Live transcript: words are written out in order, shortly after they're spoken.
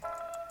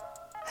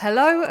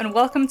Hello and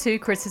welcome to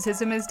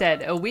Criticism is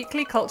Dead, a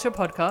weekly culture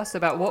podcast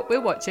about what we're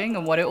watching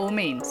and what it all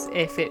means,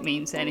 if it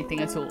means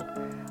anything at all.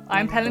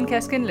 I'm Helen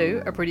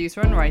Keskin-Liu, a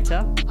producer and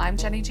writer. I'm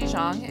Jenny G.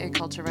 Zhang, a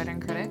culture writer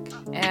and critic.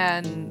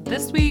 And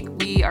this week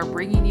we are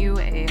bringing you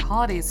a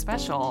holiday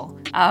special.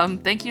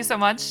 Thank you so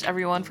much,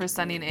 everyone, for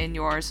sending in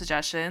your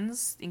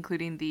suggestions,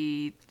 including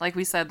the, like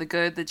we said, the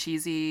good, the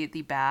cheesy,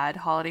 the bad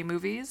holiday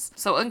movies.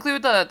 So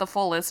include the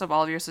full list of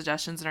all of your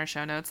suggestions in our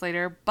show notes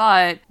later.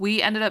 But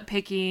we ended up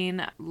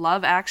picking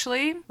Love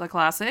Actually, the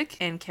classic,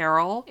 and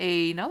Carol,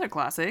 another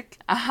classic,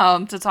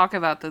 to talk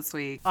about this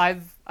week.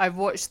 I've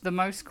watched the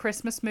most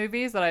Christmas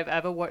movies that I've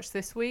ever watched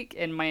this week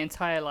in my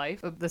entire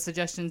life. The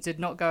suggestions did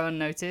not go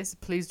unnoticed.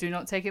 Please do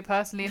not take it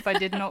personally if I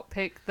did not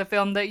pick the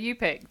film that you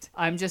picked.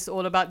 I'm just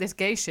all about this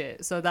gay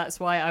shit, so that's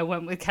why I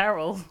went with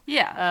Carol.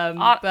 Yeah.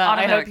 But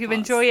I hope you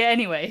enjoy it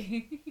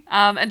anyway.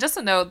 And just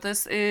a note,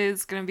 this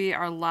is going to be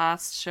our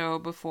last show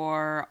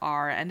before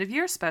our end of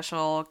year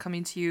special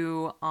coming to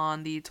you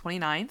on the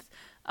 29th.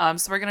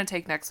 So we're going to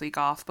take next week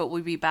off, but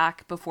we'll be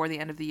back before the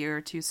end of the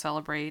year to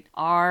celebrate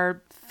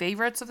our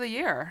favorites of the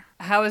year.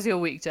 How was your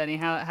week, Jenny?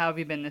 How have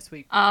you been this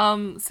week?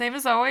 Same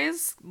as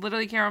always.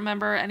 Literally can't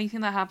remember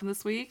anything that happened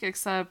this week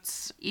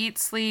except eat,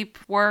 sleep,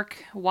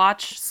 work,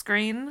 watch,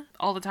 screen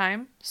all the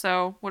time.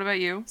 So what about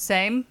you?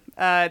 Same.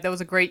 There was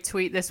a great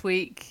tweet this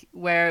week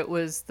where it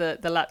was the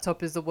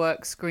laptop is the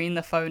work screen,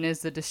 the phone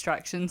is the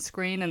distraction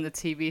screen, and the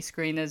TV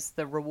screen is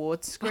the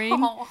reward screen.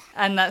 Oh.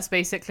 And that's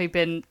basically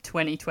been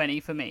 2020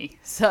 for me.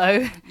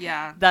 So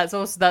yeah, that's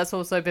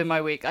also been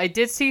my week. I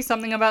did see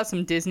something about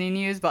some Disney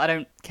news, but I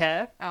don't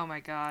care. Oh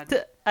my god.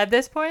 At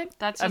this point,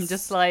 I'm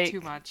just like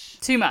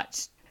too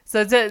much.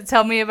 So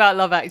tell me about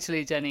Love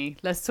Actually, Jenny.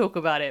 Let's talk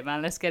about it,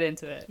 man. Let's get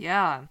into it.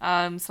 Yeah.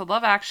 So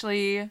Love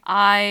Actually,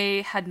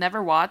 I had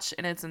never watched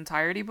in its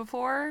entirety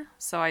before.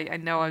 So I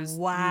know I was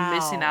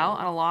missing out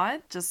on a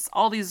lot. Just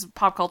all these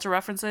pop culture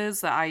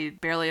references that I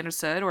barely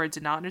understood or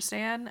did not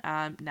understand.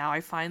 Now I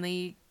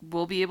finally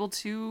will be able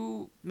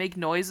to make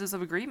noises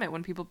of agreement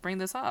when people bring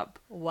this up.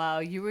 Wow,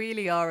 you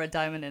really are a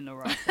diamond in the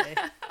rough, eh?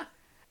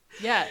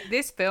 Yeah,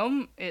 this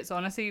film, it's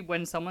honestly,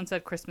 when someone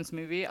said Christmas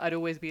movie, I'd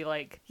always be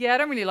like, yeah, I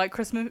don't really like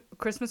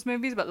Christmas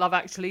movies, but Love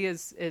Actually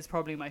is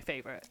probably my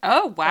favorite.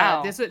 Oh,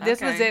 wow. This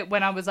was it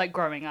when I was like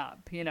growing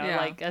up,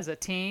 like as a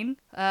teen.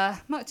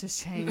 Much has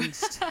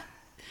changed.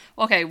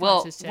 Okay,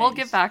 we'll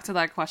get back to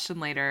that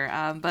question later.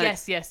 But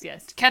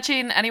yes.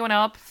 Catching anyone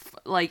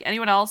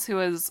else who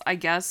has, I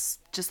guess,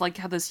 just like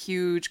had this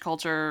huge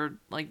culture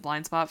like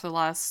blind spot for the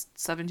last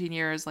 17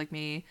 years like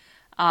me.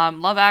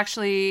 Love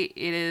Actually,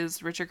 it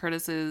is Richard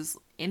Curtis's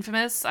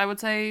infamous, I would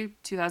say,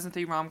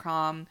 2003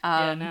 rom-com.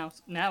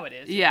 Now it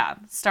is. Yeah,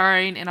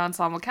 starring an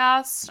ensemble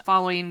cast,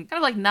 following kind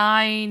of like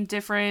 9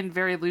 different,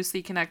 very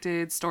loosely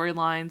connected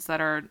storylines that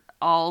are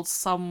all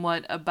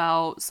somewhat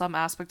about some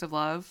aspect of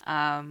love.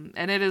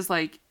 And it is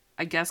like,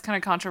 I guess, kind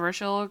of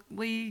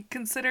controversially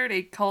considered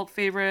a cult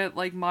favorite,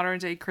 like modern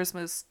day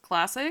Christmas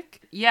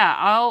classic. Yeah,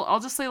 I'll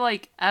just say,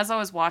 like, as I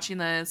was watching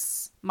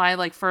this, my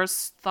like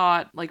first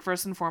thought, like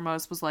first and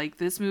foremost, was like,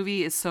 this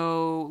movie is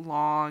so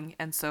long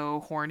and so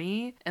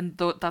horny, and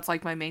that's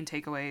like my main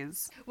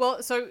takeaways.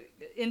 Well, so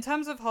in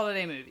terms of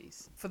holiday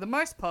movies, for the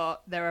most part,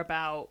 they're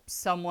about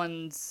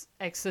someone's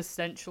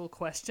existential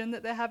question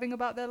that they're having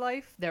about their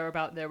life. They're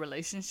about their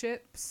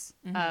relationships.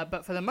 Mm-hmm.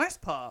 But for the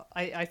most part,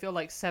 I feel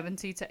like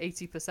 70 to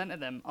 80% of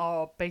them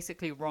are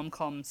basically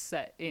rom-coms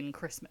set in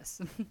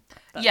Christmas.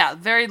 Yeah,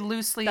 very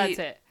loosely. That's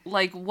it.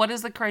 Like, what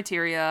is the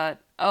criteria?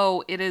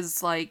 Oh, it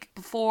is like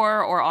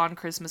before or on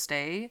Christmas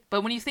Day.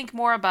 But when you think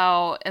more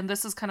about, and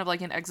this is kind of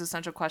like an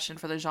existential question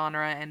for the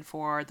genre and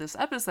for this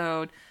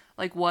episode,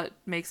 like what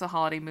makes a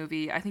holiday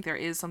movie, I think there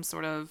is some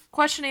sort of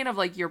questioning of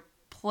like your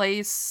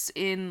place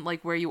in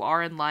like where you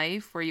are in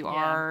life, where you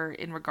are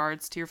in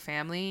regards to your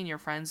family and your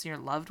friends and your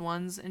loved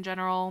ones in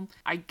general.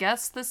 I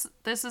guess this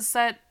is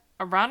set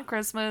around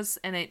Christmas,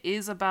 and it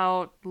is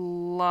about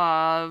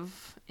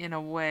love in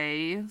a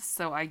way,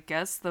 so I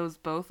guess those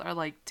both are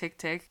like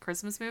tick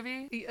Christmas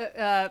movie.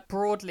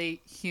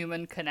 Broadly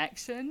human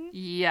connection.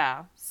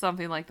 Yeah,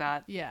 something like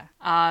that. Yeah.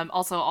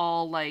 Also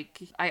all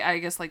like I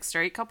guess like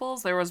straight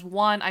couples. There was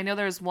one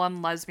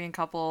lesbian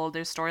couple.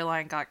 Their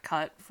storyline got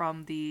cut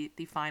from the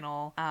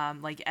final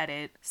like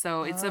edit.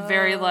 So it's a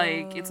very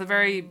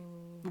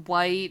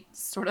white,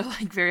 sort of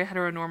like very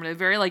heteronormative,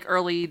 very like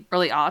early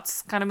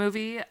aughts kind of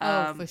movie.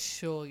 For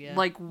sure, yeah.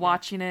 Like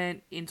watching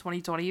it in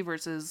 2020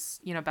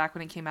 versus, back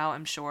when it came out,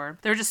 I'm sure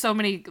there are just so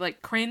many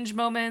like cringe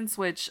moments,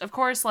 which of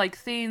course, like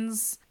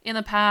things in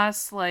the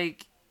past,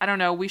 like, I don't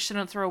know, we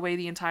shouldn't throw away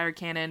the entire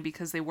canon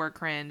because they were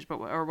cringe,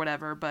 or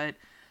whatever. But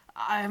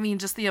I mean,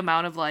 just the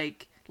amount of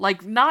like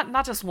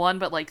not just one,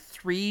 but like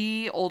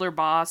 3 older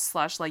boss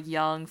 / like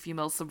young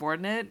female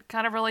subordinate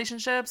kind of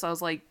relationships. I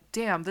was like,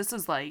 damn, this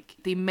is like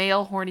the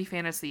male horny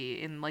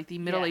fantasy in like the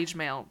middle-aged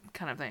male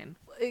kind of thing.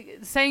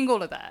 Saying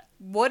all of that,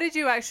 what did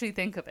you actually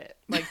think of it?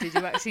 Like, did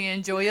you actually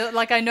enjoy it?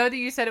 Like, I know that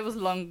you said it was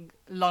long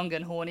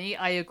and horny.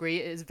 I agree,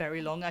 it is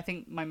very long. I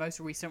think my most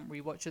recent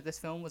rewatch of this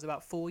film was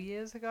about 4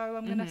 years ago,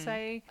 I'm gonna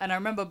say. And I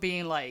remember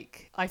being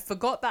like, I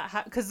forgot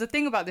that, because the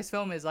thing about this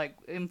film is, like,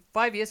 in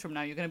 5 years from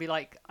now, you're gonna be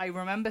like, I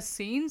remember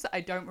scenes,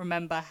 I don't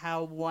remember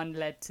how one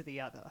led to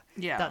the other.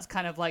 Yeah. That's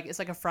kind of like, it's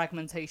like a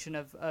fragmentation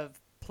of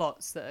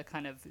plots that are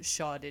kind of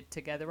sharded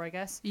together, I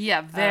guess.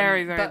 Yeah,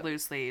 very but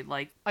loosely.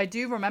 Like, I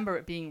do remember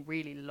it being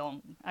really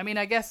long. I mean,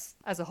 I guess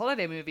as a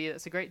holiday movie,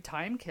 it's a great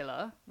time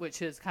killer,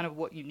 which is kind of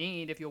what you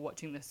need if you're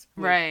watching this,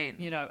 with, right,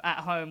 you know, at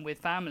home with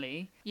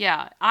family.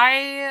 Yeah,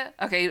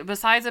 okay,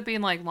 besides it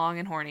being like long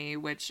and horny,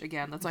 which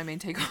again, that's my main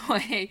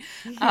takeaway.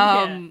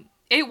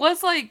 It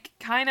was like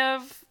kind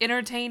of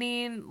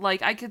entertaining.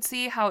 Like, I could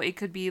see how it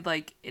could be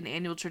like an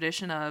annual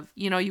tradition of,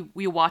 you know,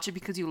 you watch it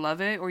because you love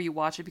it, or you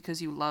watch it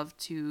because you love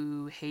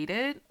to hate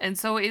it. And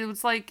so it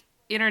was like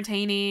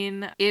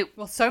entertaining.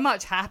 Well, so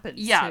much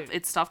happens. Yeah, too.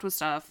 It's stuffed with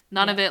stuff.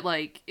 None of it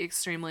like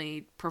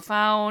extremely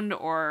profound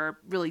or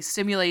really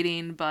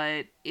stimulating,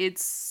 but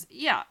it's,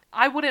 yeah,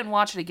 I wouldn't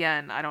watch it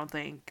again, I don't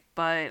think.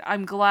 But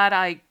I'm glad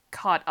I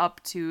caught up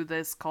to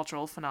this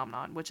cultural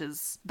phenomenon, which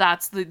is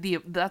that's the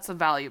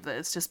value of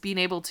this, just being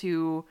able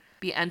to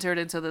be entered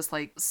into this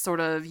like sort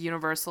of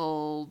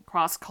universal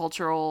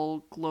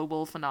cross-cultural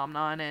global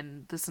phenomenon,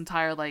 and this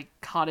entire like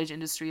cottage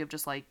industry of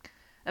just like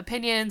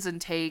opinions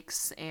and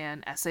takes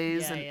and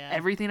essays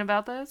everything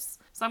about this.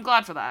 So I'm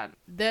glad for that.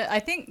 I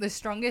think the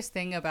strongest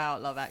thing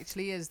about Love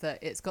Actually is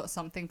that it's got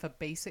something for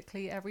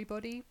basically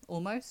everybody,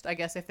 almost. I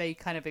guess if they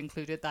kind of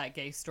included that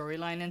gay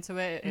storyline into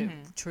it, it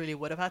truly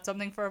would have had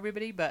something for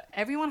everybody. But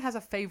everyone has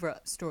a favorite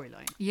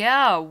storyline.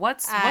 Yeah,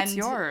 what's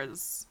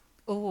yours?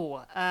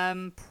 Oh,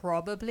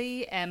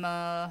 probably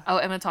Emma. Oh,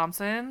 Emma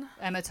Thompson.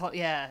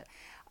 Yeah,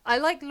 I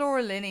like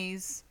Laura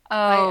Linney's.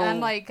 Oh.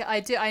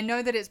 I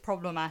know that it's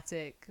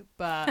problematic,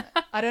 but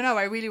I don't know.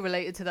 I really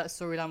related to that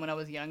storyline when I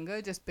was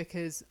younger, just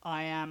because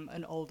I am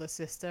an older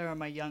sister and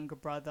my younger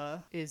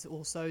brother is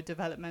also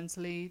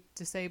developmentally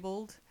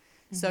disabled.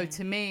 So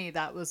to me,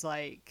 that was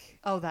like,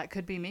 oh, that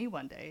could be me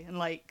one day. And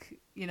like,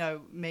 you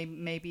know,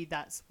 maybe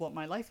that's what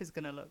my life is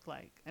going to look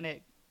like. And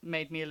it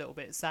made me a little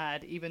bit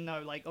sad, even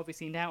though like,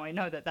 obviously now I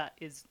know that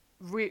is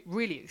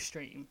really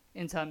extreme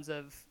in terms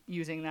of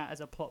using that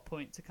as a plot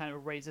point to kind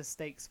of raise the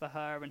stakes for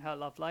her and her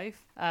love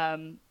life.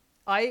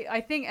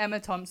 I think Emma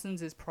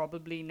Thompson's is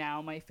probably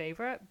now my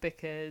favorite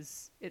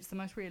because it's the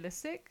most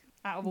realistic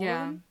out of all of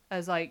them,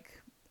 as like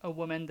a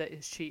woman that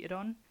is cheated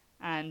on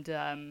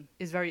and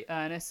is very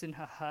earnest in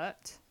her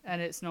hurt. And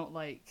it's not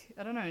like,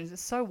 I don't know,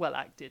 it's so well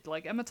acted.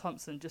 Like, Emma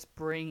Thompson just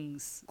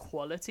brings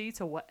quality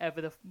to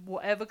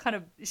whatever kind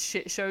of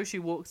shit show she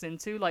walks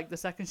into. Like, the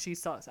second she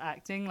starts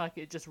acting, like,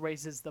 it just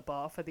raises the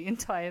bar for the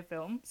entire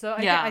film. So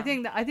I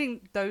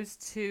think those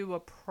two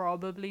are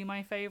probably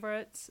my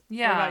favorites.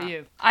 Yeah. What about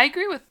you? I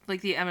agree with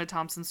like the Emma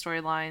Thompson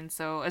storyline.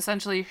 So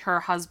essentially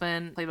her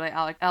husband, played by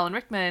Alan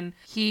Rickman,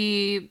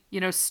 he, you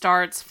know,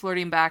 starts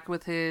flirting back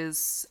with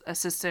his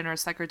assistant or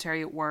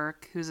secretary at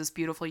work, who's this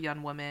beautiful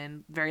young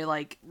woman, very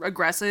like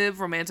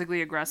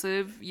romantically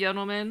aggressive young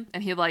woman,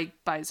 and he like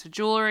buys her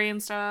jewelry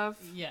and stuff.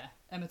 Yeah,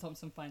 Emma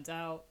Thompson finds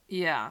out.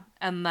 Yeah,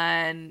 and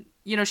then,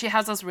 you know, she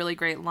has this really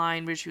great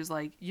line where she was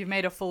like, "You've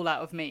made a fool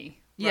out of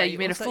me." Yeah, right? you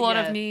made a fool out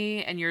of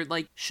me, and you're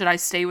like, should I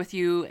stay with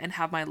you and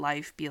have my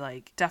life be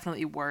like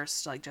definitely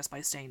worse, like just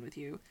by staying with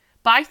you?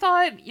 But I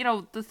thought, you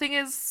know, the thing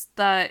is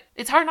that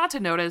it's hard not to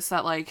notice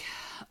that like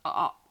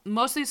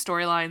most of these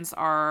storylines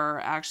are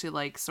actually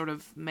like sort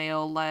of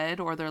male led,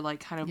 or they're like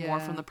kind of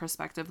more from the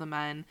perspective of the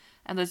men.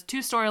 And there's two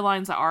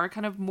storylines that are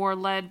kind of more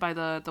led by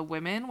the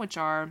women, which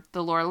are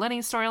the Laura Linney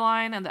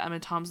storyline and the Emma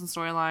Thompson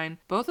storyline.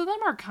 Both of them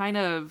are kind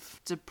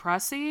of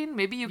depressing.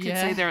 Maybe you could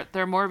say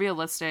they're more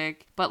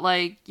realistic, but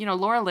like, you know,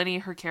 Laura Linney,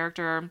 her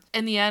character,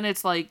 in the end,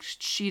 it's like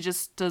she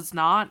just does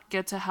not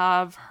get to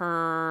have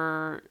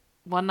her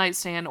one night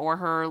stand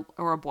or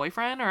a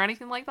boyfriend or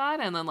anything like that.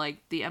 And then like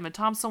the Emma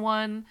Thompson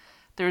one,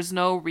 there's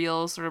no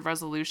real sort of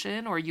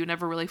resolution, or you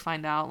never really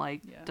find out,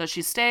 like, does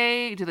she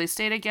stay? Do they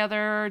stay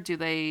together? Do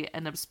they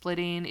end up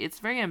splitting? It's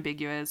very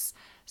ambiguous.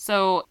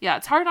 So, yeah,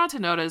 it's hard not to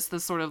notice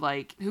this sort of,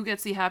 like, who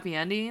gets the happy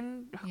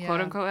ending,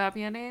 quote-unquote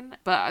happy ending.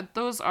 But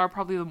those are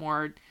probably the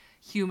more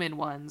human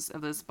ones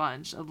of this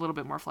bunch, a little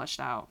bit more fleshed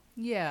out.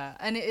 Yeah,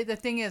 and the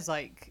thing is,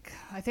 like,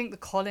 I think the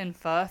Colin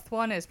Firth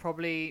one is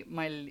probably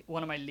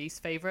one of my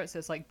least favorites.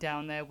 It's like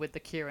down there with the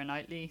Keira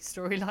Knightley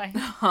storyline,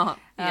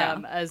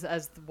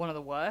 as one of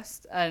the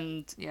worst.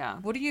 And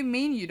what do you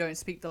mean you don't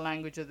speak the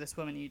language of this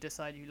woman? You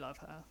decide you love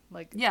her,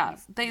 like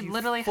they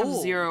literally have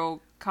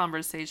zero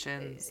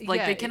conversations.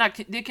 Like they cannot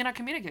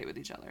communicate with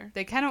each other.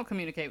 They cannot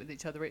communicate with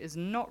each other. It is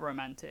not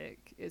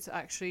romantic. It's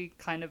actually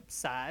kind of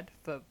sad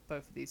for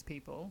both of these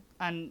people.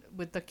 And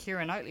with the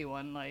Keira Knightley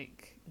one,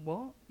 like,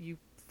 what? You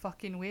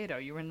fucking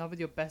weirdo. You're in love with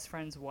your best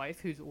friend's wife,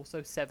 who's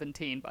also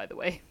 17, by the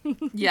way.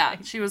 Yeah,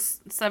 she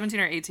was 17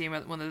 or 18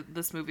 when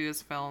this movie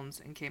was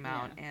filmed and came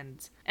out.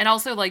 And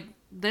also, like,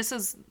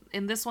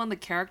 in this one, the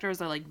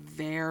characters are, like,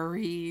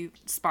 very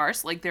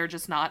sparse. Like, they're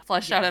just not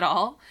fleshed out at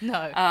all.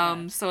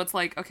 No. So it's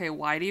like, okay,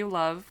 why do you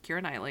love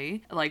Keira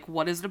Knightley? Like,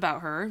 what is it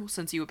about her,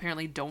 since you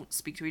apparently don't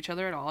speak to each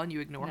other at all and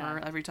you ignore her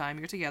every time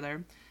you're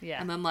together? Yeah.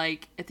 And then,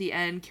 like, at the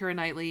end, Keira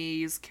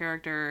Knightley's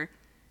character,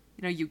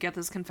 you know, you get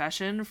this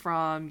confession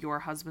from your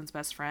husband's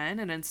best friend,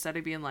 and instead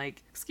of being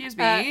like, excuse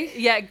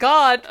me,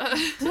 God,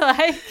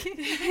 like,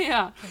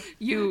 yeah,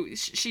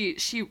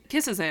 she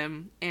kisses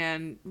him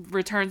and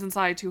returns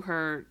inside to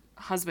her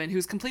husband,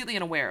 who's completely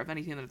unaware of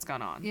anything that's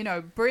gone on. You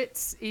know,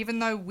 Brits, even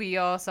though we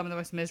are some of the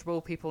most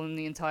miserable people in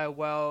the entire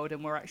world,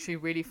 and we're actually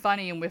really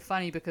funny, and we're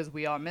funny because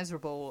we are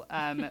miserable,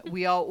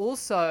 we are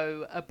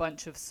also a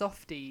bunch of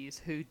softies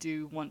who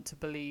do want to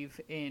believe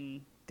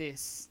in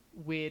this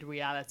weird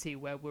reality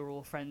where we're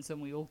all friends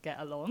and we all get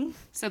along.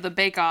 So the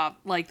Bake Off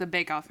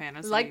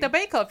fantasy. Like the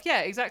Bake Off, yeah,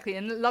 exactly.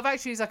 And Love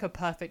Actually is like a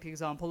perfect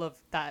example of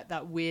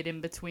that weird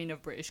in between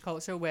of British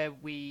culture, where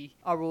we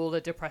are all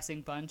a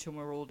depressing bunch and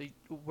we're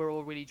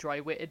all really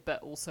dry-witted,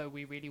 but also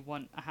we really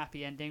want a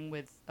happy ending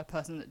with a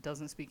person that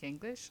doesn't speak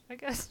English, I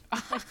guess.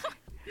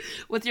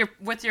 with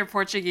your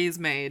Portuguese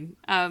maid.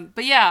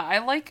 But yeah, I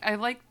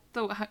like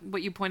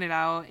what you pointed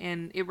out,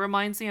 and it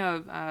reminds me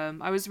of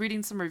I was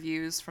reading some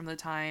reviews from the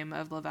time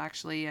of Love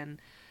Actually, and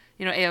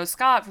you know, A.O.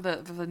 Scott for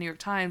the New York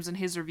Times, in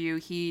his review,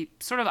 he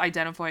sort of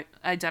identified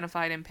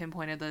and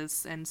pinpointed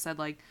this and said,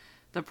 like,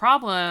 the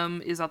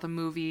problem is that the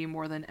movie,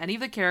 more than any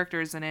of the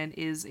characters in it,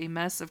 is a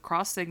mess of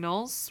cross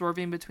signals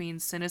swerving between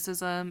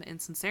cynicism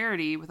and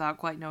sincerity without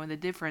quite knowing the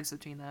difference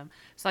between them.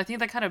 So I think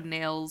that kind of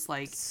nails,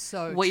 like,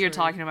 what you're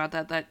talking about,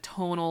 that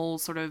tonal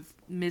sort of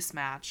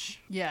mismatch.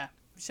 Yeah.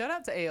 Shout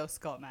out to A.O.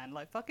 Scott, man.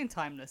 Like, fucking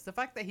timeless. The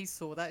fact that he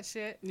saw that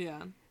shit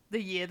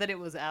the year that it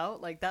was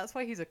out, like, that's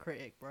why he's a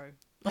critic, bro.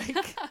 Like,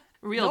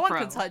 real no pro.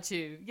 one can touch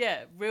you.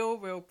 Yeah, real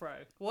pro.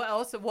 What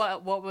else?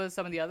 What was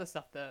some of the other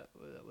stuff that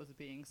was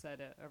being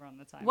said around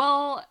the time?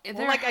 Well,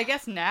 like, I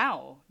guess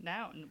now,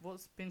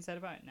 what's being said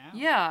about it now?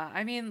 Yeah,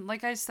 I mean,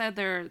 like I said,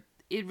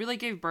 it really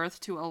gave birth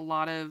to a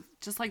lot of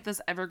just, like, this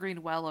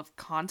evergreen well of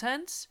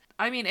content.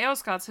 I mean, A.O.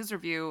 Scott's, his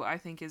review, I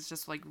think, is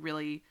just, like,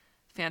 really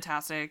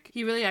fantastic.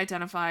 He really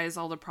identifies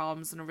all the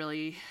problems in a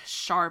really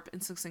sharp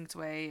and succinct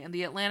way. And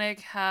The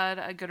Atlantic had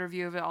a good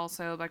review of it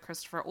also by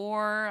Christopher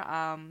Orr.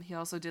 He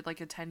also did,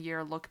 like, a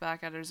 10-year look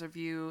back at his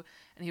review,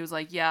 and he was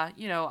like, yeah,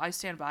 you know, I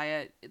stand by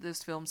it.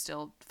 This film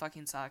still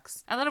fucking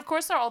sucks. And then, of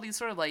course, there are all these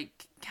sort of,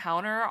 like,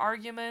 counter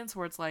arguments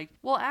where it's like,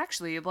 well,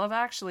 actually, Love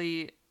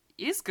Actually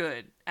is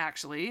good,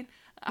 actually.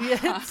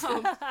 Yes.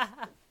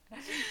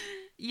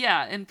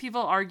 Yeah, and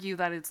people argue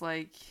that it's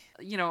like,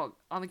 you know,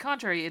 on the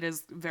contrary, it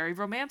is very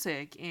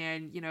romantic,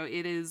 and, you know,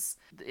 it is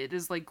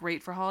like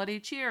great for holiday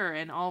cheer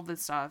and all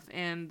this stuff.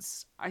 And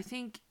I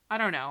think, I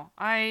don't know,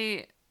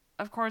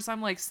 of course,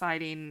 I'm, like,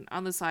 siding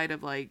on the side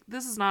of, like,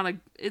 this is not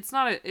it's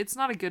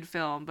not a good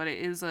film, but it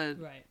is a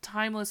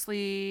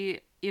timelessly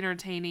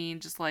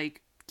entertaining, just,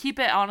 like, keep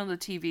it on in the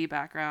TV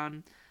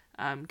background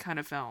kind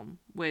of film,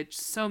 which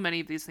so many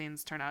of these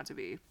things turn out to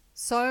be.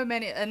 So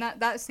many, and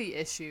that's the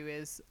issue,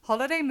 is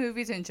holiday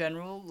movies in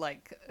general,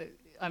 like,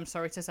 I'm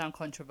sorry to sound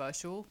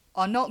controversial,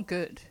 are not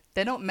good.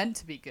 They're not meant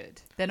to be good.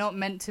 They're not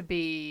meant to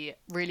be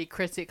really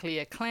critically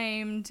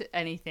acclaimed,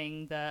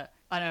 anything that,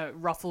 I don't know,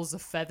 ruffles the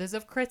feathers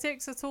of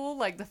critics at all.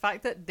 Like, the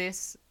fact that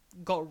this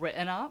got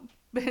written up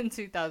in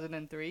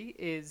 2003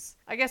 is,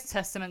 I guess,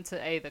 testament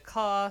to A, the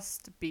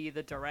cast, B,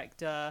 the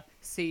director,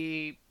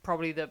 C,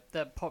 probably the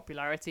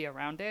popularity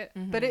around it.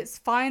 Mm-hmm. But it's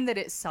fine that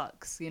it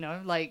sucks, you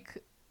know, like,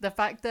 the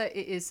fact that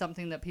it is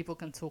something that people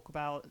can talk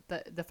about,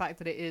 the fact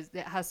that it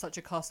has such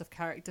a cast of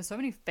characters, so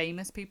many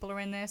famous people are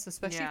in this,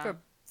 especially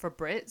for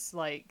Brits,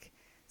 like,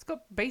 it's got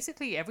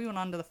basically everyone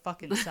under the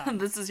fucking sun.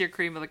 This is your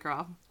cream of the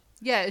crop.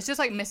 Yeah, it's just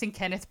like missing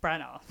Kenneth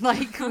Branagh.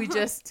 Like, we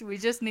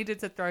just needed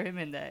to throw him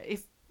in there.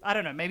 If, I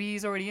don't know, maybe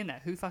he's already in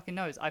there. Who fucking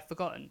knows? I've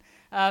forgotten.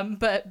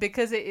 But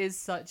because it is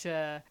such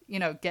a, you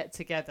know, get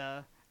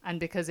together, and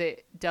because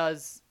it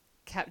does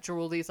capture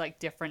all these, like,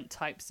 different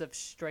types of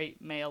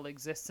straight male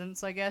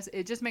existence, I guess,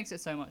 it just makes it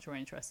so much more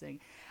interesting.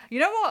 You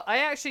know what? I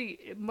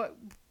actually,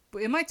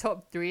 in my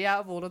top 3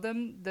 out of all of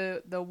them,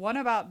 the one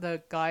about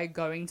the guy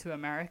going to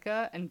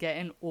America and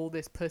getting all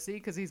this pussy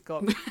because he's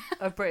got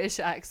a British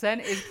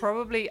accent is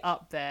probably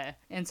up there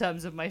in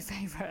terms of my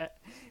favorite,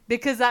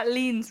 because that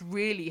leans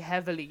really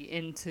heavily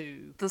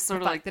into the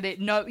sort of fact that it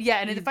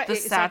and in fact the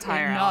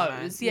satire like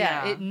it knows,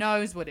 it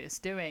knows what it's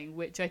doing,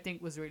 which I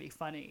think was really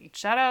funny.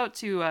 Shout out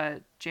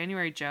to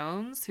January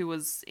Jones, who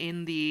was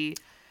in the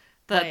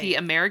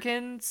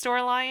American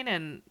storyline,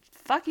 and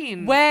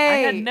fucking I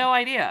had no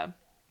idea.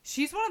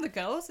 She's one of the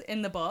girls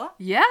in the bar?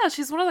 Yeah,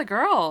 she's one of the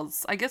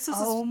girls. I guess this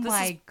is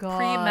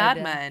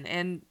pre-Mad Men.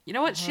 And you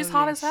know what? She's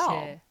hot as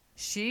hell. Shit.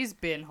 She's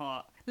been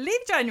hot. leave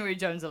January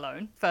Jones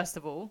alone, first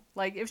of all.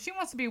 Like, if she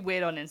wants to be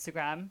weird on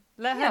Instagram,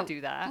 let her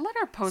do that. Let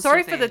her post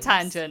Sorry her for the things.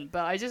 tangent,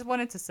 but I just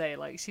wanted to say,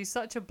 like, she's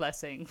such a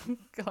blessing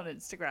on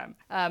Instagram.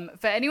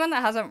 For anyone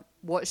that hasn't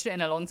watched it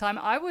in a long time,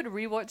 I would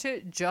rewatch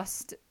it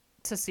just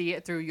to see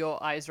it through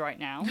your eyes right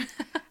now.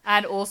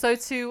 And also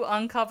to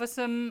uncover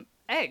some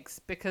eggs,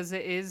 because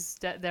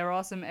there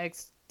are some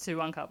eggs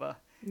to uncover.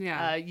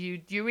 Yeah.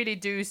 You really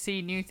do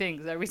see new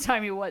things every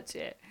time you watch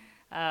it.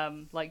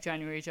 Like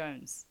January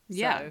Jones.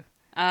 Yeah. So,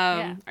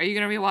 Are you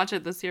going to rewatch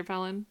it this year,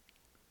 Pelin?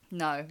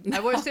 no. I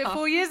watched it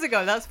 4 years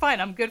ago. That's fine.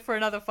 I'm good for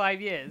another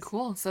 5 years.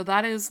 Cool. So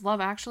that is Love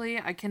Actually.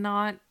 I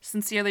cannot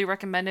sincerely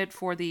recommend it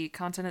for the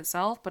content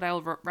itself, but I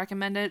will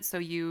recommend it so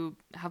you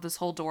have this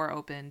whole door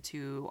open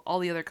to all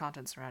the other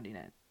content surrounding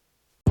it.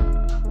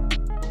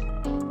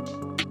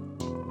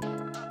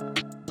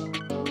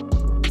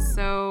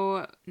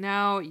 So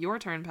now your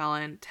turn,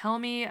 Pelin. Tell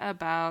me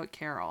about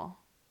Carol.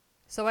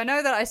 So I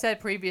know that I said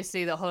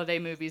previously that holiday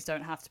movies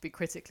don't have to be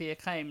critically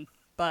acclaimed,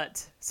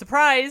 but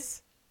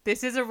surprise,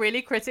 this is a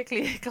really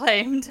critically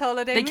acclaimed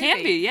holiday movie. They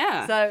can be,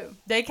 yeah. So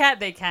they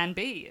can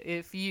be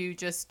if you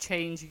just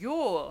change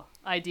your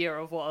idea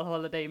of what a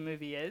holiday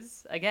movie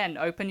is. Again,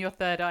 open your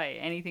third eye.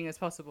 Anything is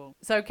possible.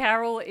 So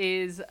Carol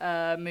is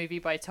a movie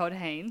by Todd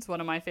Haynes,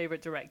 one of my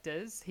favorite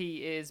directors.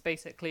 He is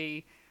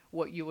basically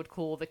what you would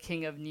call the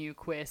king of new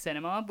queer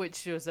cinema,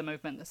 which was a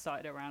movement that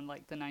started around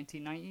like the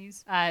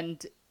 1990s.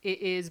 And it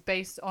is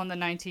based on the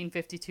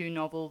 1952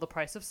 novel The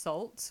Price of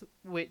Salt,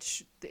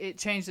 which it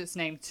changed its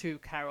name to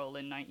Carol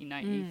in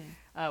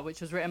 1990,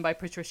 which was written by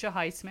Patricia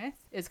Highsmith.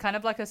 It's kind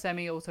of like a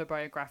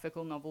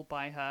semi-autobiographical novel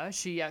by her.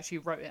 She actually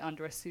wrote it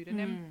under a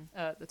pseudonym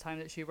at the time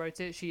that she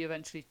wrote it. She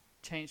eventually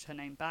changed her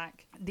name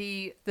back.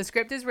 The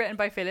script is written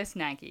by Phyllis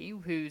Nagy,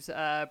 who's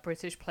a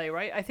British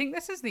playwright. I think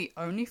this is the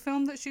only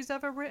film that she's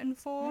ever written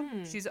for.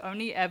 She's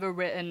only ever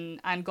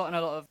written and gotten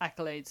a lot of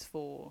accolades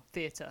for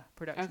theatre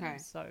productions. Okay.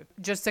 So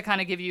just to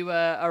kind of give you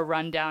a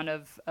rundown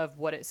of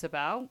what it's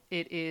about,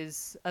 it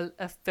is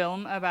a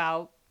film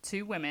about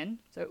two women.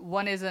 So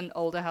one is an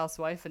older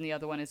housewife and the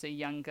other one is a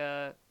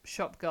younger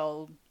shop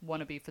girl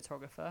wannabe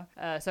photographer.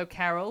 So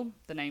Carol,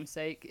 the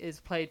namesake, is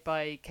played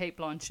by Cate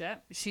Blanchett.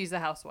 She's a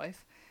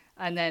housewife.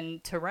 And then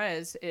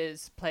Therese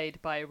is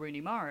played by Rooney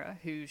Mara,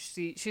 who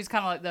she's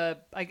kind of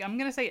like I'm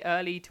going to say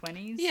early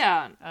 20s.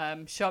 Yeah.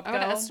 Shop girl.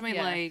 I would estimate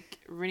like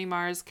Rooney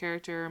Mara's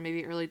character,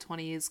 maybe early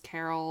 20s.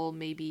 Carol,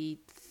 maybe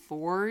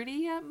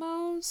 40 at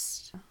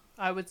most.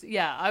 I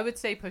would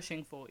say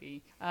pushing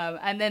 40.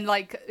 And then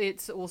like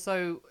it's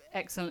also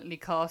excellently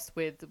cast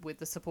with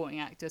the supporting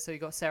actors. So you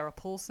got Sarah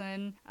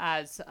Paulson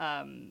as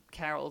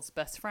Carol's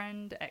best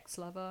friend,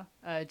 ex-lover.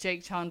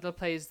 Jake Chandler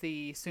plays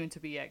the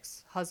soon-to-be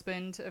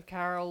ex-husband of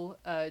Carol.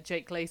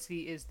 Jake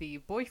Lacey is the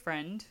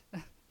boyfriend.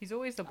 He's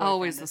always the boyfriend.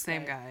 Always the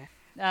same guy.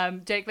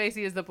 Jake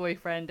Lacey is the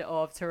boyfriend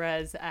of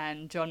Therese,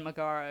 and John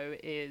Magaro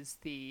is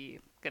the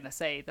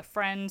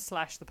friend /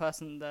 the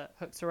person that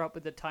hooks her up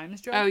with the Times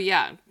job. Oh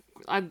yeah,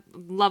 I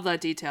love that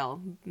detail.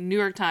 New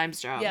York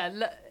Times job.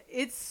 Yeah,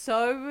 it's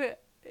so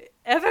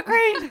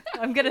evergreen.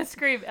 I'm gonna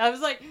scream. I was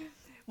like,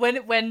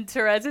 when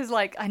Therese is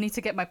like, I need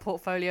to get my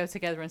portfolio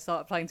together and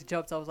start applying to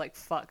jobs, I was like,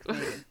 fuck me,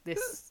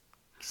 this.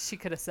 She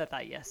could have said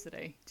that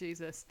yesterday.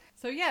 Jesus.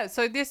 So yeah,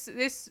 so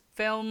this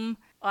film,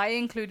 I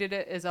included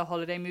it as a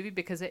holiday movie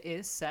because it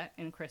is set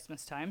in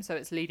Christmas time. So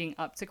it's leading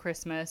up to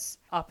Christmas,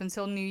 up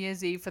until New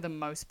Year's Eve for the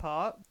most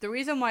part. The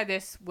reason why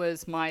this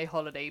was my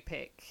holiday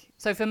pick.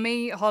 So for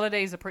me,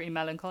 holidays are pretty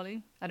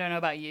melancholy. I don't know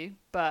about you,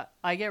 but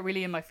I get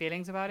really in my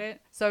feelings about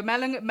it. So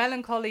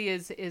melancholy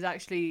is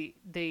actually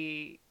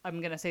I'm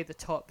going to say the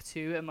top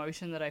two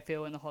emotion that I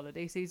feel in the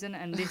holiday season.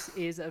 And this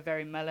is a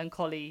very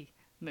melancholy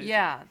movie.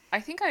 Yeah, I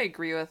think I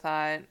agree with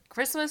that.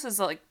 Christmas is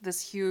like this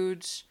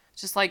huge,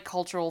 just like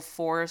cultural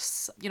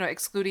force,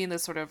 excluding the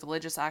sort of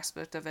religious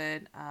aspect of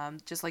it,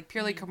 just like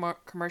purely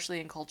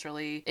commercially and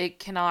culturally, it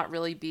cannot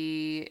really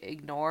be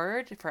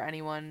ignored for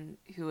anyone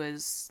who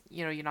is,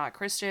 you're not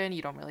Christian,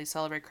 you don't really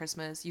celebrate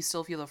Christmas, you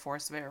still feel the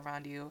force of it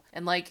around you.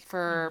 And like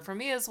for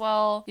me as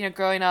well,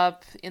 growing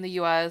up in the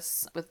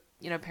US with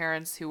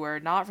parents who are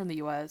not from the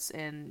US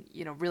and,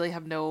 really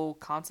have no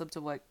concept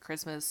of what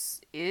Christmas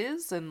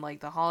is and like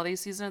the holiday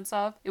season and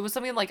stuff. It was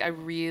something like I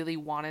really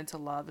wanted to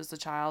love as a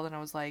child. And I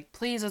was like,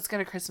 please, let's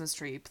get a Christmas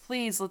tree.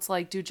 Please, let's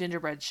like do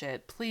gingerbread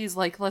shit. Please,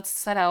 like, let's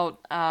set out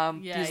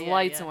these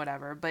lights and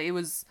whatever. But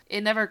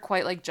it never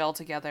quite like gelled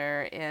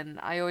together. And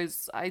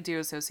I do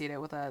associate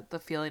it with the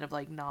feeling of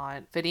like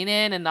not fitting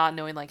in and not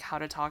knowing like how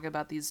to talk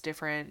about these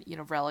different,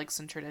 relics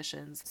and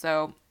traditions.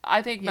 So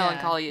I think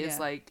melancholy is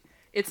like,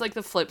 it's like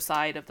the flip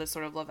side of the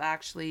sort of Love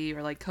Actually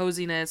or like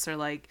coziness or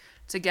like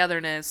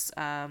togetherness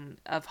of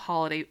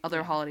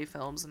other holiday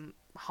films and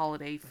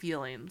holiday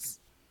feelings.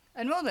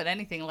 And more than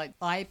anything, like,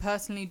 I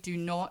personally do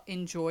not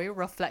enjoy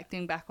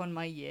reflecting back on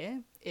my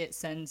year. It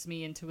sends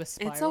me into a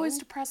spiral. It's always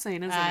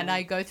depressing, isn't it? And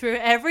I go through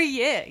it every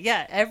year.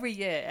 Yeah, every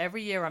year.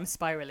 Every year I'm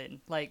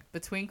spiraling. Like,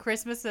 between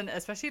Christmas and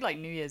especially, like,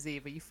 New Year's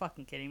Eve. Are you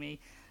fucking kidding me?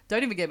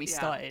 Don't even get me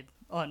started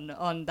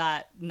on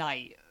that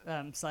night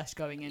 /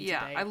 going into day.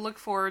 I look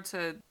forward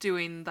to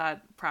doing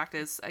that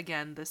practice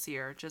again this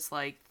year. Just,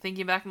 like,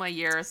 thinking back my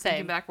year,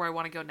 thinking back where I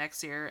want to go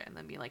next year, and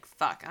then being like,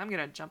 fuck, I'm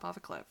going to jump off a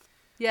cliff.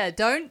 Yeah,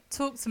 don't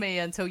talk to me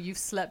until you've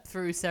slept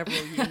through several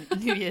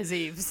New Year's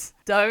Eves.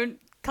 Don't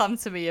come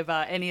to me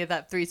about any of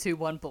that 3, 2,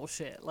 1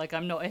 bullshit. Like,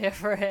 I'm not here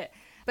for it.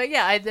 But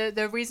yeah,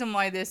 the reason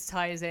why this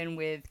ties in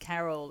with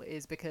Carol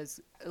is because,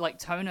 like,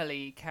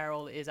 tonally,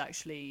 Carol is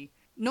actually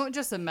not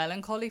just a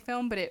melancholy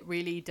film, but it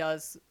really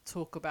does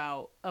talk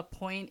about a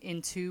point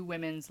in two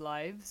women's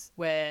lives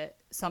where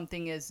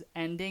something is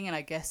ending and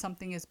I guess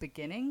something is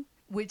beginning.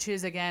 Which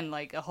is, again,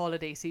 like a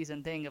holiday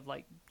season thing of,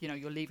 like, you know,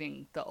 you're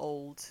leaving the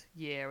old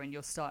year and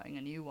you're starting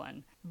a new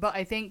one. But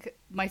I think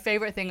my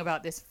favorite thing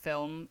about this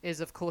film is,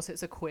 of course,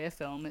 it's a queer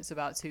film. It's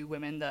about two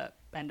women that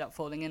end up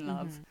falling in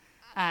love.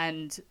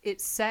 And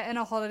it's set in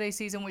a holiday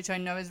season, which I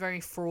know is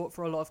very fraught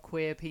for a lot of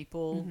queer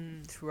people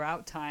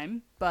throughout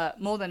time. But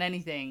more than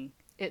anything,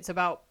 it's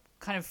about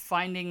kind of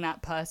finding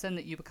that person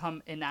that you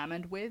become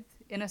enamored with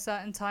in a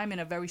certain time, in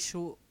a very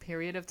short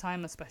period of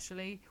time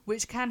especially,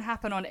 which can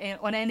happen on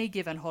any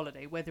given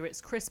holiday, whether it's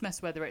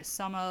Christmas, whether it's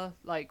summer.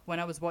 Like, when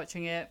I was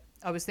watching it,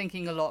 I was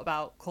thinking a lot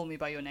about Call Me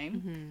By Your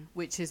Name,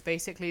 which is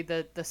basically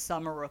the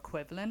summer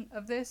equivalent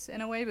of this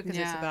in a way, because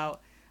it's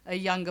about a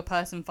younger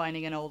person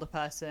finding an older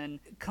person,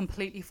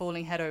 completely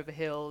falling head over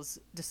heels,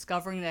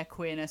 discovering their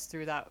queerness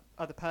through that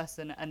other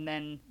person, and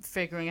then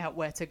figuring out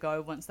where to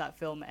go once that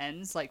film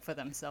ends, like, for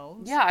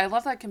themselves. Yeah, I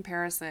love that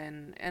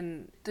comparison.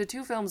 And the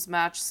two films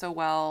match so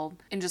well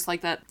in just,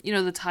 like, that, you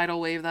know, the tidal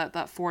wave,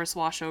 that force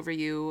wash over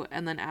you,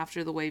 and then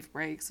after the wave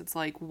breaks, it's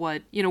like,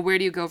 what, you know, where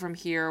do you go from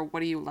here?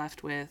 What are you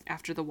left with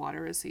after the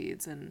water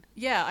recedes? And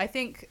yeah, I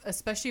think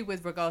especially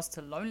with regards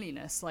to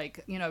loneliness,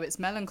 like, you know, it's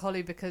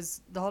melancholy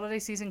because the holiday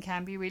season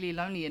can be really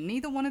lonely, and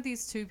neither one of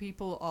these two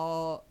people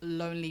are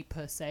lonely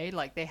per se.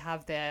 Like, they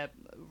have their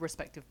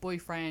respective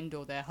boyfriend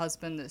or their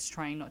husband that's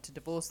trying not to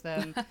divorce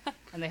them,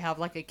 and they have,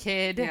 like, a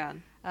kid. Yeah,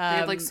 they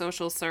have, like,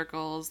 social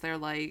circles. They're,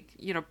 like,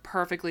 you know,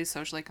 perfectly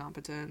socially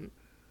competent.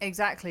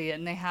 Exactly,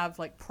 and they have,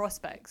 like,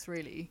 prospects,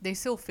 really. They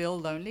still feel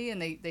lonely,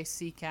 and they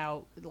seek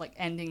out, like,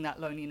 ending that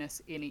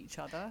loneliness in each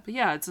other. But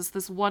yeah, it's just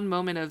this one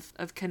moment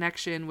of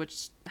connection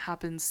which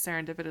happens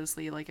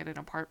serendipitously, like, at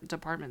an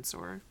department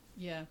store.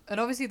 Yeah. And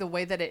obviously the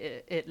way that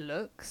it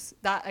looks,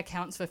 that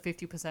accounts for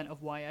 50%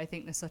 of why I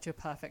think this is such a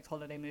perfect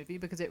holiday movie,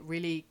 because it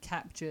really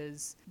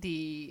captures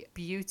the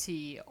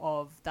beauty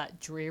of that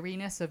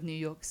dreariness of New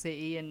York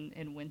City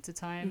in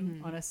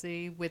wintertime,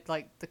 honestly, with,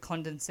 like, the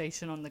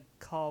condensation on the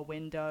car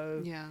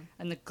window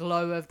and the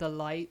glow of the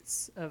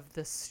lights of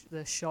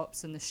the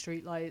shops and the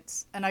street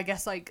lights. And I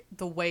guess, like,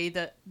 the way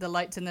that the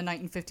lights in the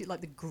 1950s,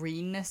 like, the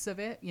greenness of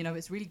it, you know,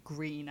 it's really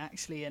green,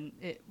 actually. And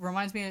it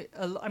reminds me,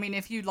 I mean,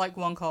 if you like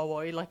Wong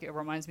Kar-wai, like, it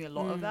reminds me a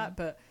lot of that,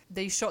 but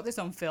they shot this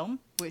on film,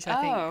 which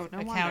I think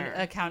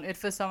accounted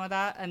for some of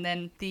that. And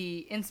then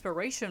the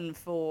inspiration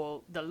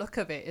for the look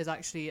of it is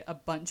actually a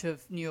bunch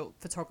of New York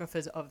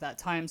photographers of that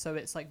time. So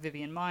it's like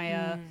Vivian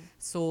Maier,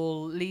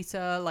 Saul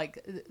Leiter,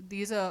 like,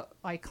 these are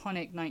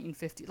iconic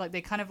 1950s, like,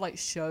 they kind of, like,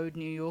 showed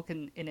New York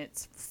in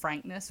its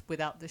frankness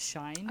without the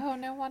shine. Oh,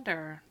 no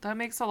wonder. That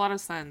makes a lot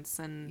of sense.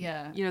 And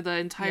yeah, you know, the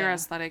entire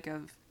aesthetic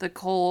of the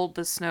cold,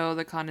 the snow,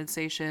 the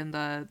condensation,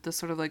 the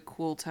sort of, like,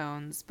 cool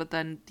tones, but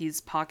then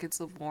these pockets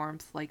of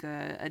warmth, like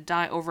a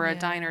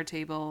diner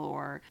table,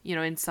 or, you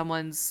know, in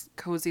someone's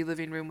cozy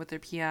living room with their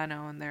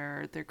piano and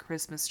their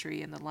Christmas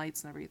tree and the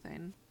lights and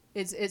everything.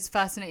 It's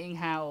fascinating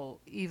how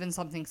even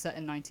something set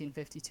in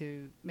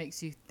 1952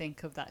 makes you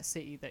think of that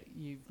city that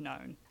you've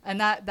known.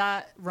 And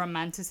that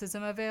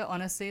romanticism of it,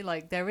 honestly,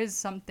 like, there is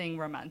something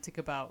romantic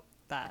about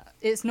that.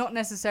 It's not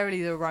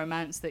necessarily the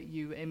romance that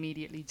you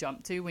immediately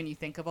jump to when you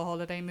think of a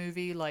holiday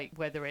movie, like,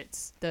 whether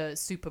it's the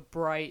super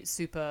bright,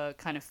 super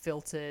kind of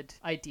filtered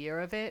idea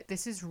of it.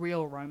 This is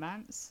real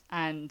romance,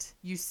 and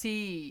you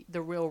see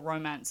the real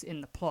romance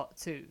in the plot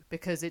too,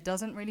 because it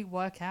doesn't really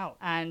work out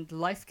and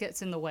life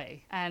gets in the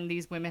way, and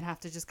these women have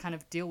to just kind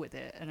of deal with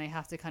it, and they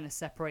have to kind of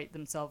separate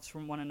themselves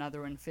from one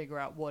another and figure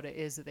out what it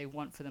is that they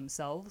want for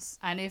themselves.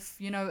 And if,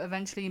 you know,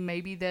 eventually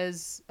maybe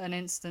there's an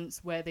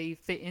instance where they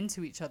fit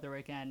into each other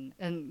again.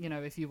 And, you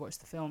know, if you watch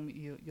the film,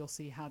 you'll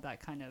see how that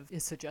kind of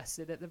is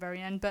suggested at the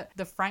very end. But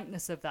the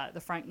frankness of that,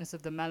 the frankness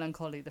of the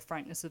melancholy, the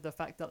frankness of the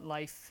fact that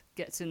life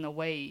gets in the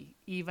way,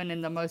 even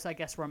in the most, I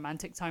guess,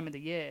 romantic time of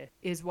the year,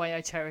 is why I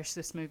cherish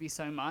this movie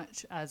so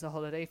much as a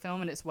holiday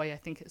film. And it's why I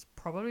think it's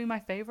probably my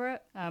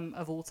favorite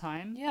of all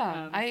time.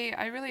 Yeah,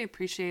 I really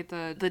appreciate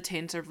the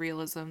tint of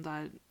realism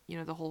that, you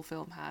know, the whole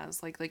film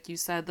has. Like you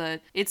said,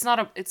 that it's not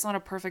a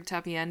perfect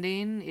happy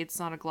ending. It's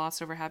not a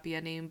glossed over happy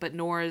ending, but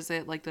nor is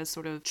it like this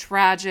sort of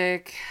tragic,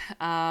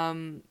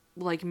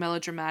 like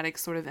melodramatic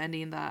sort of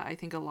ending that I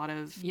think a lot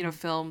of, you know,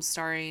 films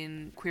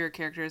starring queer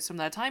characters from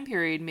that time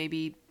period,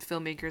 maybe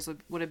filmmakers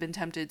would have been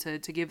tempted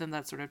to give them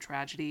that sort of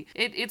tragedy.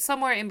 It's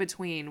somewhere in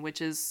between,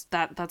 which is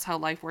that's how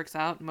life works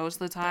out most of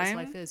the time.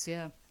 That's life is,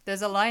 yeah.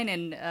 There's a line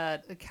in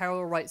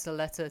Carol writes a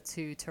letter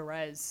to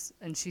Therese,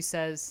 and she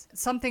says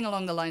something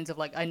along the lines of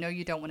like, I know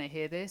you don't want to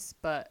hear this,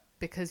 but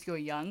because you're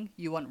young,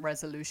 you want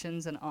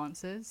resolutions and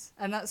answers.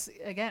 And that's,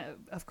 again,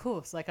 of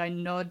course, like I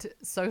nod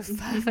so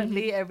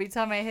fervently every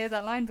time I hear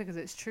that line, because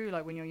it's true.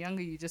 Like when you're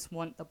younger, you just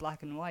want the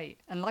black and white,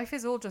 and life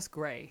is all just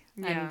gray.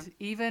 Yeah. And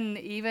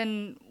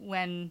even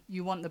when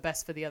you want the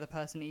best for the other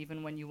person,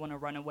 even when you want to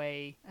run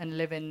away and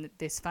live in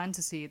this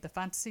fantasy, the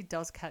fantasy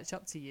does catch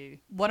up to you.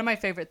 One of my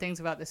favorite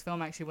things about this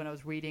film, actually, when I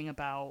was reading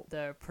about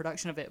the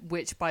production of it,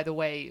 which by the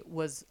way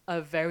was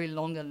a very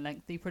long and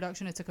lengthy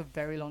production, it took a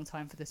very long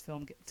time for this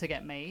film to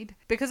get made,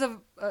 because of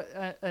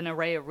an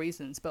array of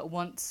reasons. But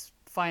once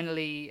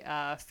finally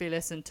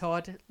Phyllis and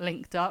Todd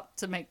linked up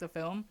to make the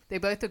film, they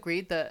both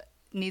agreed that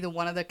neither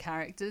one of the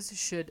characters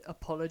should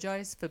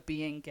apologize for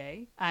being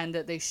gay, and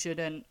that they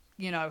shouldn't,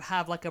 you know,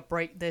 have like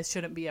there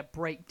shouldn't be a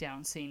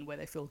breakdown scene where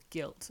they feel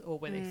guilt or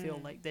where they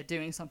feel like they're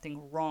doing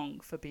something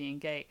wrong for being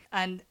gay.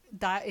 And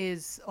that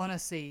is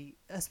honestly,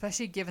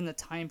 especially given the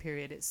time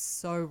period, it's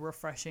so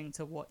refreshing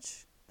to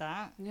watch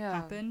that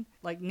happen.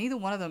 Like neither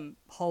one of them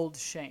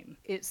holds shame.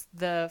 It's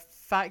the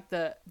fact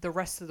that the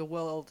rest of the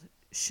world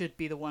should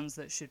be the ones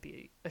that should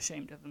be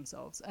ashamed of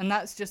themselves, and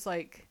that's just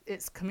like,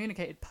 it's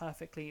communicated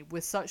perfectly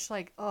with such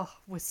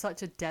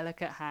a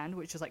delicate hand,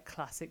 which is like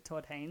classic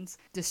Todd Haynes,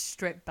 just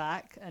stripped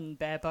back and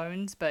bare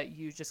bones, but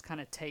you just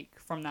kind of take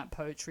from that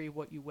poetry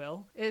what you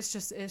will. It's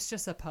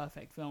just a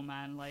perfect film,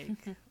 man.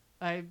 Like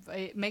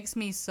it makes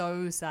me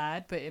so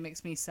sad, but it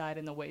makes me sad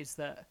in the ways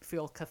that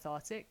feel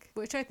cathartic,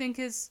 which I think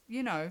is,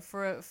 you know,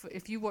 for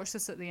if you watch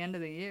this at the end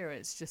of the year,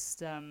 it's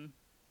just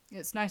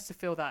it's nice to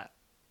feel that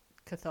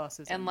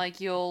catharsis. And like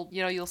you'll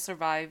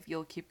survive,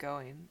 you'll keep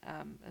going,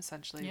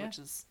 essentially, which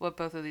is what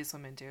both of these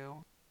women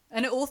do.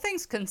 And all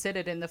things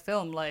considered in the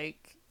film,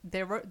 like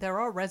there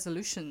are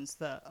resolutions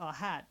that are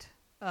had.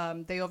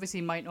 They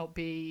obviously might not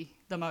be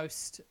the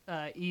most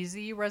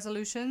easy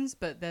resolutions,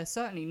 but they're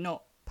certainly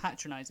not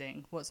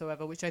patronizing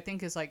whatsoever, which I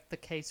think is like the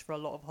case for a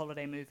lot of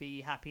holiday movie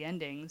happy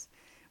endings,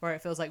 where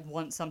it feels like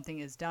once something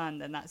is done,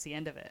 then that's the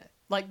end of it.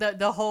 Like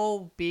the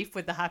whole beef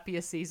with the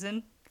Happiest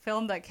Season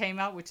film that came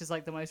out, which is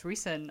like the most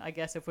recent, I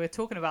guess, if we're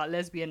talking about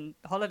lesbian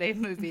holiday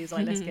movies,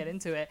 like let's get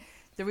into it.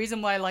 The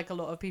reason why like a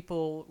lot of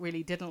people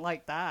really didn't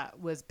like that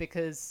was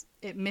because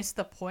it missed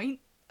the point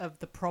of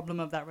the problem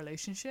of that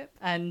relationship,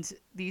 and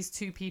these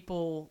two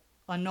people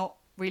are not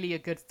really a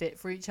good fit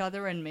for each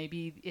other, and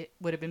maybe it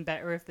would have been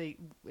better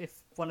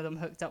if one of them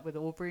hooked up with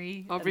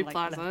Aubrey and, like,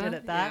 Plaza, left it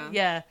at that.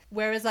 Yeah.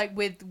 Whereas like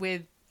with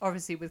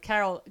obviously with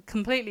Carol,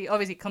 completely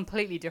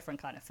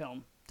different kind of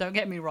film. Don't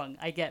get me wrong,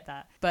 I get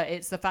that. But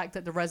it's the fact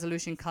that the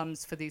resolution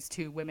comes for these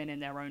two women in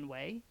their own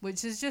way,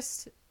 which is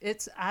just,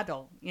 it's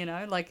adult, you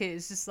know? Like,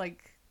 it's just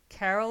like,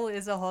 Carol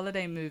is a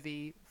holiday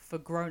movie for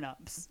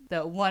grown-ups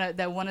that want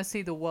to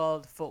see the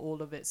world for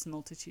all of its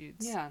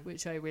multitudes,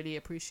 which I really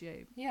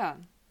appreciate. Yeah.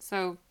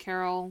 So,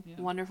 Carol,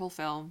 wonderful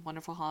film,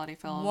 wonderful holiday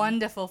film.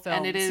 Wonderful film.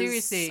 And it is,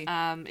 seriously.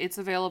 It's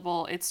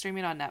available, it's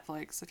streaming on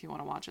Netflix if you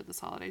want to watch it this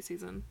holiday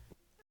season.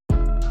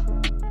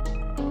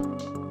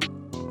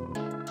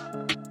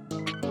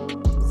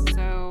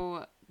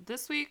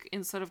 This week,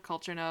 instead of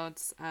Culture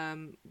Notes,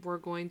 we're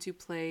going to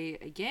play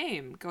a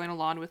game going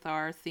along with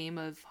our theme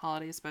of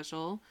holiday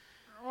special.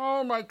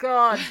 Oh my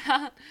god.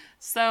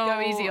 So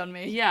go easy on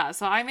me. Yeah,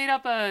 so I made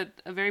up a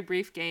very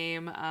brief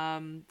game,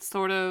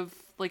 sort of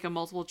like a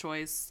multiple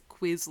choice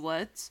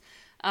Quizlet.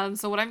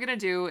 So what I'm going to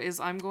do is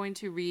I'm going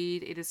to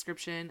read a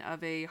description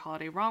of a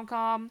holiday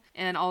rom-com,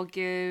 and I'll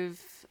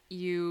give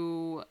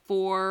you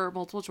 4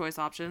 multiple choice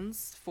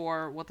options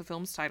for what the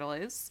film's title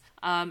is.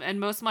 And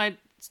most of my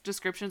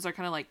descriptions are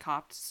kind of like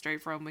copped straight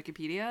from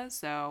Wikipedia,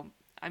 so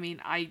I mean,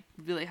 I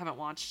really haven't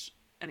watched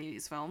any of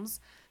these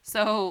films,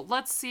 so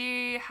let's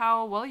see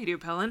how well you do,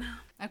 Pelin.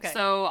 Okay.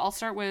 So I'll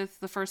start with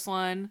the first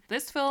one.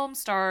 This film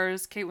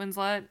stars Kate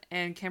Winslet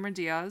and Cameron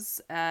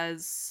Diaz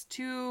as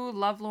 2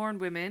 lovelorn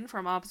women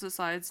from opposite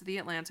sides of the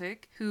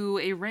Atlantic who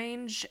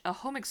arrange a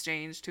home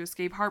exchange to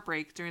escape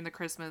heartbreak during the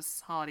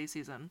Christmas holiday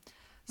season.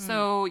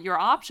 So your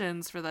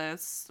options for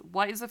this: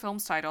 what is the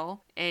film's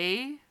title?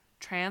 A,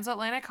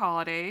 Transatlantic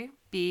Holiday.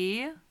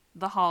 B,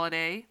 The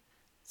Holiday.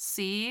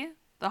 C,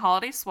 The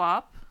Holiday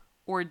Swap.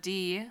 Or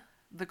D,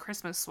 The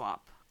Christmas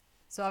Swap.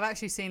 So I've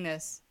actually seen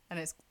this, and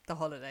it's The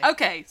Holiday.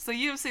 Okay, so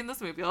you've seen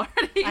this movie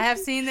already. I have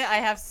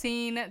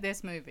seen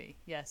this movie.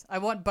 Yes, I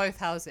want both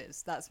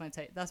houses. That's my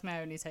take. That's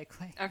my only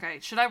takeaway. Okay,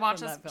 should I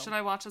watch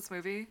this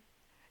movie?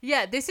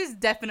 Yeah, this is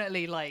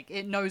definitely like,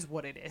 it knows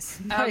what it is.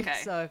 Okay.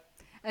 So,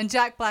 and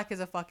Jack Black is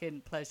a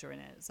fucking pleasure in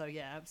it. So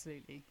yeah,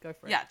 absolutely, go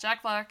for it. Yeah,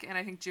 Jack Black, and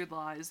I think Jude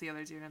Law is the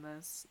other dude in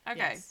this. Okay,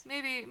 yes.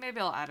 maybe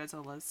I'll add it to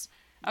the list.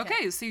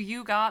 Okay, so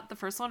you got the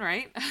first one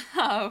right.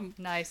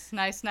 Nice.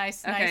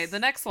 Okay, the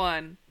next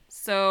one.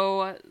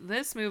 So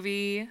this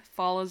movie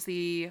follows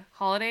the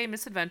holiday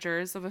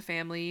misadventures of a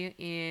family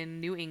in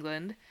New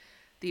England.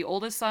 The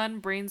oldest son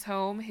brings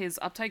home his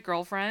uptight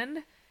girlfriend,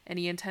 and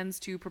he intends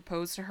to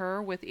propose to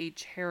her with a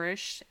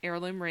cherished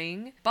heirloom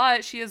ring.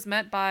 But she is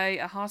met by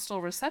a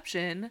hostile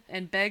reception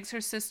and begs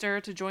her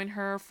sister to join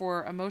her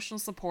for emotional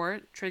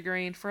support,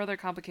 triggering further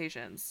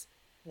complications.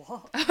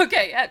 What?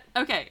 Okay,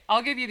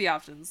 I'll give you the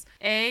options.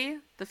 A,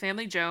 the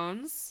family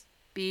Jones.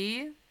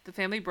 B, the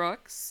family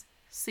Brooks.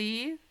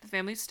 C, the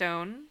family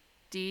Stone.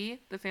 D,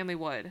 the family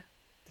Wood.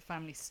 The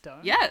Family Stone?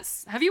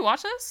 Yes. Have you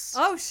watched this?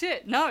 Oh,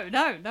 shit. No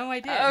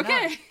idea.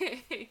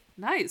 Okay.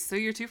 Nice. So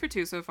you're 2 for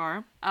 2 so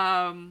far.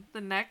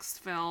 The next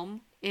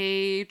film,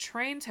 a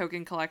train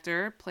token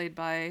collector played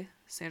by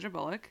Sandra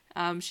Bullock.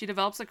 She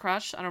develops a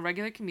crush on a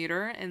regular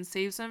commuter and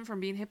saves him from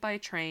being hit by a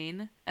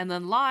train, and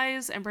then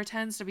lies and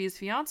pretends to be his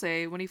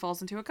fiance when he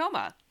falls into a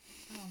coma.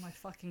 Oh my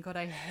fucking god,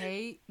 I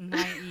hate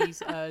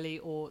 90s early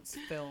aughts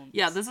films.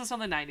 Yeah, this is from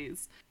the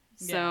 90s.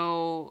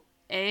 So,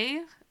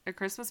 A, A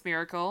Christmas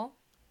Miracle.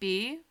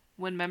 B,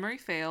 When Memory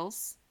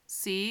Fails.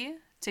 C,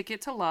 Ticket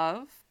to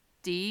Love.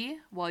 D,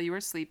 While You Were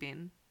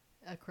Sleeping.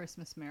 A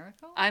Christmas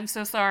Miracle? I'm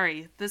so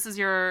sorry. This is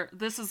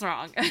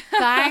wrong.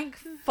 Thank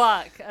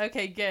fuck.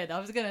 Okay, good.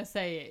 I was gonna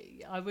say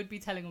it. I would be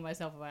telling on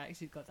myself if I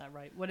actually got that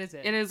right. What is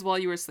it? It is While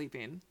You Were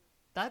Sleeping.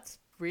 That's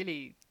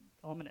really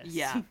ominous.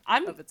 Yeah.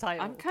 Of a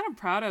title. I'm kind of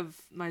proud of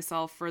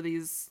myself for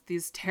these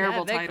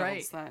terrible they're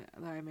titles great. that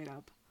I made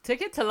up.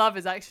 Ticket to Love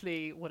is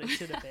actually what it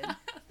should have been.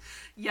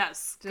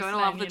 Yes. Just Going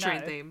along letting with the you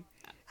train know. theme.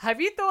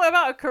 Have you thought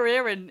about a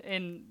career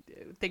in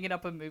thinking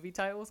up a movie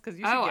titles? Because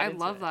you should Oh, get I into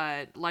love it.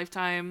 that.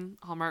 Lifetime,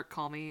 Hallmark,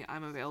 call me.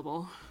 I'm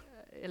available.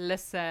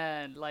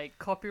 Listen, like,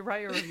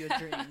 copywriter of your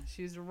dreams.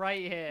 She's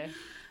right here.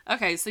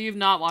 Okay, so you've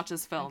not watched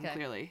this film, Okay.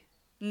 clearly.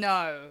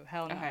 No,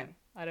 hell no. Okay.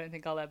 I don't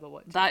think I'll ever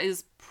watch it. That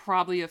is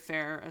probably a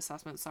fair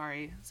assessment.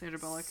 Sorry, Sandra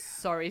Bullock.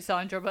 Sorry,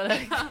 Sandra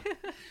Bullock.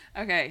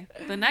 Okay,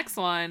 the next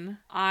one,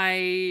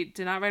 I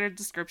did not write a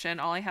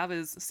description. All I have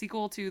is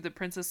sequel to The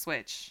Princess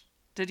Switch.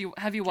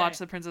 Have you watched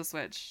The Princess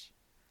Switch?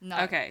 No.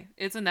 Okay,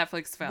 it's a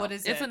Netflix film. What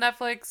is It's it? a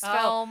Netflix Oh.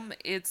 film.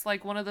 It's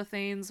like one of the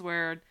things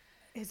where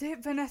Is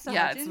it Vanessa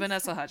yeah, Hudgens? it's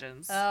Vanessa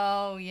Hudgens.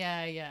 Oh,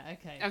 yeah,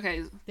 okay.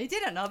 Okay, They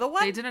did another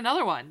one? they did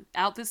another one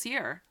out this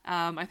year.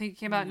 I think it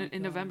came out my in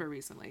God. November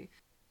recently.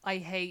 I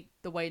hate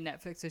the way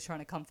Netflix is trying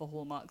to come for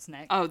Hallmark's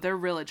neck. Oh, they're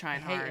really I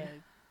trying hate hard. it.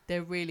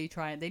 They're really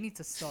trying. They need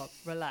to stop.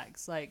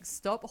 Relax. Like,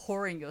 stop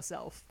whoring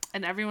yourself.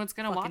 And everyone's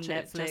gonna Fucking watch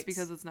it Netflix. just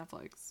because it's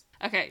Netflix.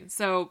 Okay,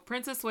 so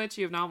Princess Switch,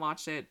 you have not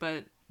watched it,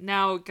 but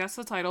now guess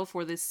the title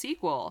for this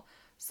sequel.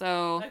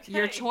 So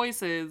your Okay.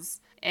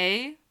 choices: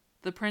 A,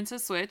 The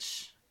Princess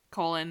Switch,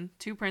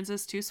 Two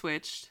Princess, Two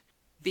Switched.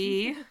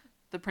 B,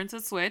 The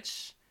Princess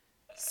Switch,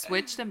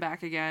 Switched and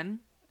Back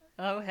Again.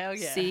 Oh, hell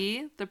yeah.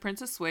 C, The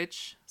Princess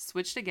Switch,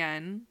 Switched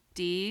Again.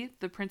 D,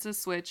 The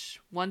Princess Switch,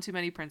 One Too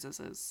Many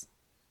Princesses.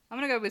 I'm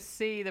going to go with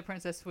C, the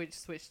Princess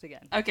switched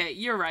again. Okay,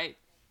 you're right.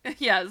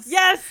 Yes.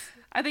 Yes!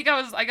 I think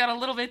I got a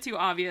little bit too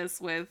obvious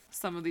with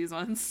some of these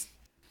ones.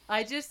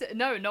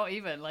 No, not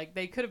even. Like,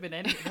 they could have been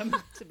any of them,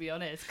 to be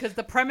honest. Because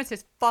the premise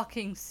is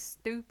fucking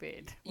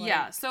stupid. Like,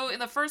 Yeah, so in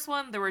the first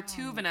one, there were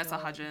 2 Oh, Vanessa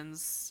God.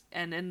 Hudgens,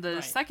 and in the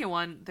Right. second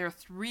one, there are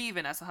 3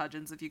 Vanessa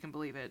Hudgens, if you can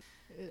believe it.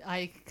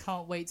 I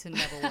can't wait to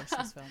never watch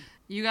this film.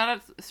 You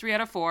got a 3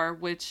 out of 4,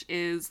 which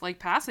is like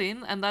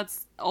passing, and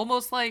that's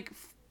almost like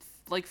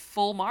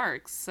full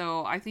marks.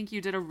 So I think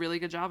you did a really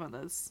good job on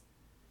this.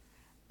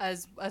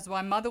 As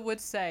my mother would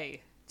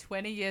say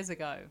 20 years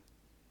ago,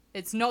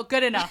 it's not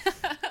good enough.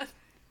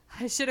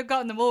 I should have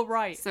gotten them all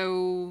right.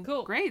 So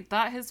Cool. Great.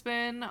 That has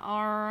been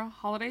our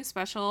holiday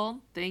special.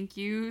 Thank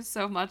you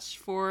so much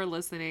for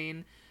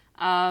listening.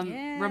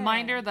 Yeah.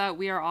 Reminder that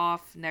we are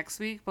off next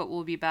week, but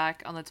we'll be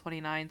back on the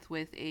 29th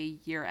with a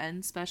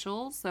year-end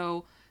special.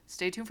 So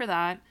stay tuned for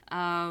that.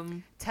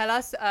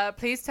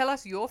 Please tell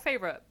us your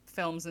favorite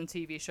films and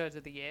TV shows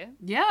of the year.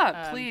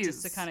 Yeah, please.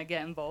 Just to kind of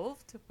get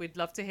involved. We'd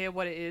love to hear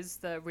what it is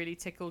that really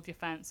tickled your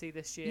fancy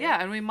this year.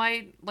 Yeah, and we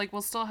might,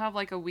 we'll still have,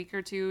 a week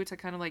or two to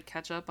kind of,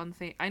 catch up on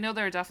things. I know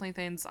there are definitely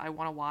things I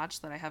want to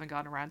watch that I haven't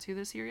gotten around to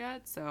this year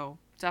yet, so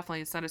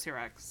definitely send us your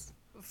ex.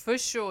 For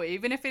sure.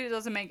 Even if it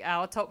doesn't make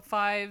our top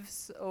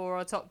 5s or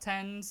our top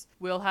 10s,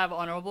 we'll have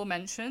honorable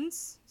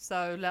mentions.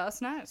 So let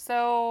us know.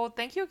 So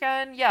thank you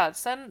again. Yeah,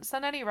 send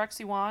any recs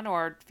you want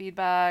or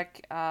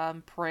feedback,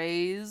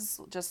 praise,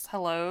 just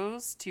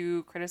hellos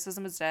to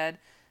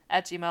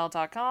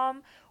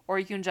criticismisdead@gmail.com, or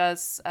you can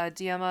just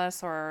DM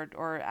us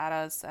or add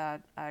us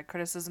at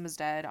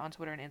criticismisdead on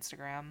Twitter and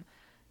Instagram.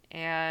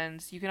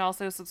 And you can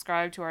also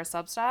subscribe to our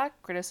Substack,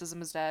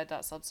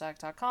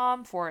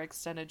 criticismisdead.substack.com, for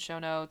extended show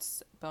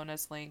notes,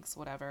 bonus links,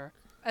 whatever.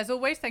 As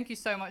always, thank you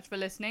so much for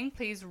listening.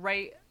 Please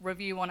rate,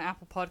 review on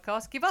Apple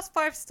Podcasts. Give us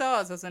 5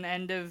 stars as an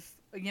end of,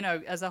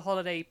 as a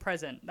holiday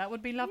present. That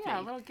would be lovely. Yeah,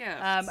 a little gift.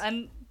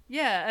 And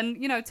Yeah, and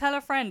you know, tell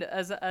a friend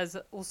as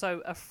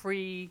also a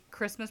free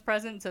Christmas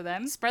present to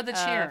them. Spread the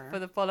cheer for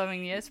the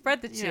following year.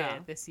 Spread the cheer Yeah.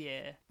 this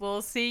year.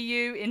 We'll see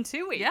you in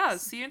 2 weeks. Yeah,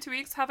 see you in 2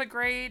 weeks. Have a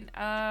great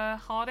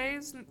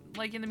holidays.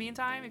 Like in the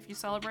meantime, if you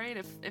celebrate,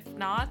 if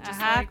not, just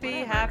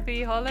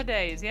happy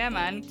holidays. Yeah,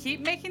 man.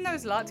 Keep making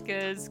those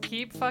latkes.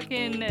 Keep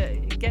fucking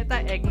get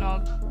that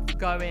eggnog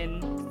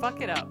going.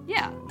 Fuck it up.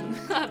 Yeah.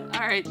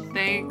 All right.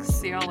 Thanks.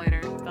 See y'all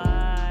later.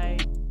 Bye.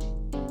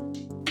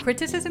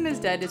 Criticism is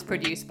Dead is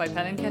produced by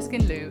Pelin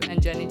Keskin Liu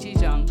and Jenny G.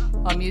 Jung.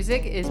 Our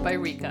music is by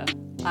Rika.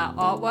 Our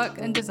artwork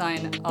and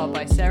design are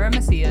by Sarah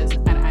Macias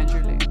and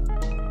Andrew Liu.